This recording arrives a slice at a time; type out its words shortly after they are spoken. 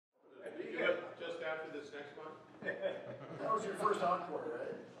first encore,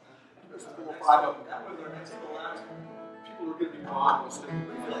 right? There's 4 or 5 of them. That was our next to the last. People are going to be gone listening.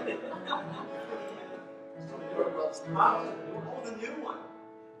 Oh, the new one.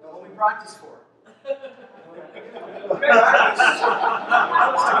 The one we practiced for.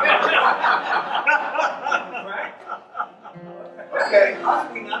 Okay.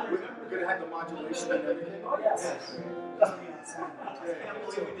 We're going to have the modulation and everything. Oh, yes. I can't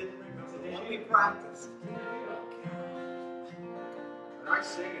believe we didn't remember the one we practiced. And I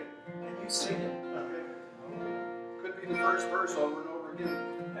sing it. And you sing it. Okay. Could be the first verse over and over again.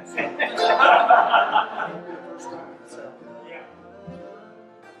 Could be the first time. Yeah.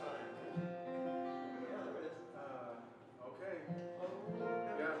 Okay.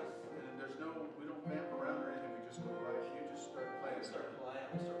 Yeah. And there's no, we don't vamp around or anything. We just go right. You just start playing.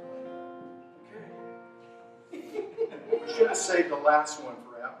 Okay. We should have saved the last one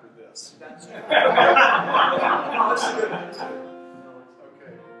for after this. That's Okay.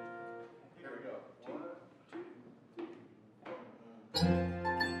 Here we go. 1, 2.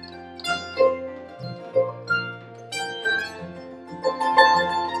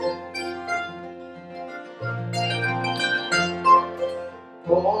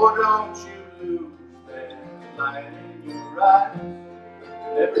 Oh, don't you lose that light in your eyes.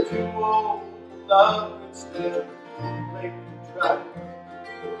 Never too old to love instead of too late to try.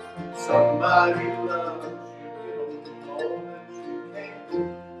 Somebody loves you, give them all that you can.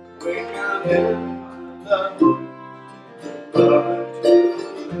 When you're living for love, loving to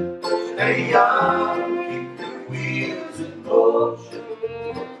stay young, keep your wheels in motion.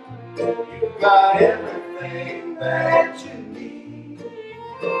 You've got everything that you need.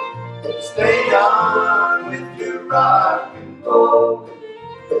 Stay young with your rock and roll.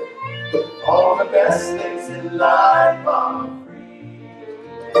 All the best things in life are free.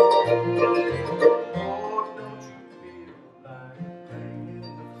 Oh, don't you feel like playing the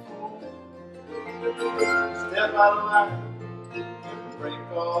fool? Step out of line and break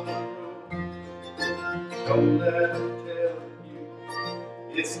all the rules. Don't let them tell you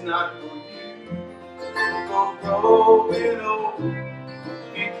it's not for you. Go growing old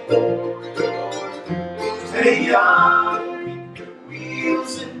before you're through. Stay young, keep your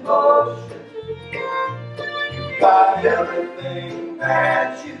wheels in motion. You've got everything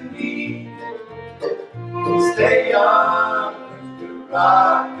that you need. Stay young with your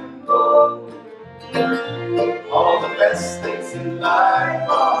rock and roll. All the best things in life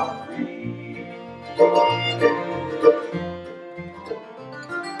are free.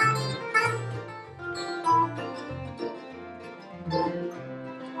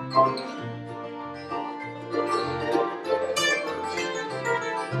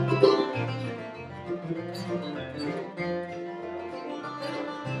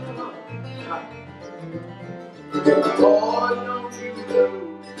 Boy, don't you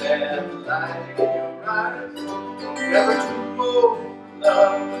lose that light in your eyes. Never too old to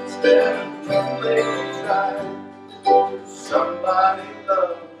love instead of too late to try. Somebody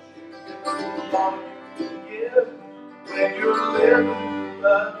loves you, give them all you can give. When you're living for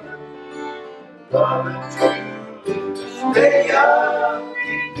love, loving to stay young,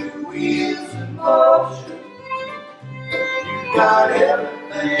 keep your wheels in motion. You got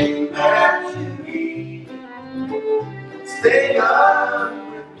everything that you need. Stay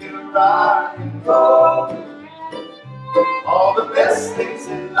young with your rock and roll. All the best things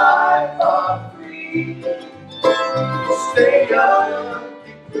in life are free. Stay young.